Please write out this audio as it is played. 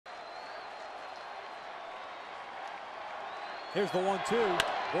Here's the 1-2.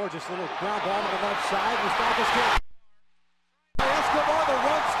 Bourjos, little ground ball to the left side. Mustakas can't. Escobar, the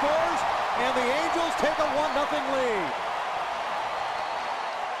run scores, and the Angels take a 1-0 lead.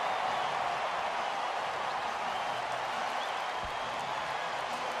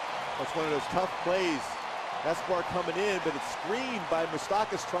 That's one of those tough plays. Escobar coming in, but it's screened by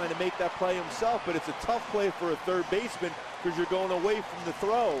Mustakas trying to make that play himself, but it's a tough play for a third baseman because you're going away from the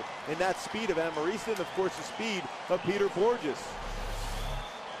throw and that speed of Amarista and, of course, the speed of Peter Bourjos.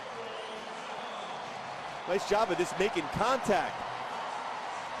 Nice job of just making contact.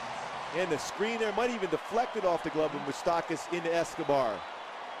 And the screen there might even deflect it off the glove of Mustakas into Escobar.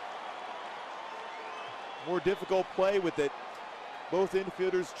 More difficult play with it. Both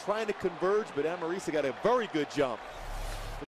infielders trying to converge, but Amarista got a very good jump.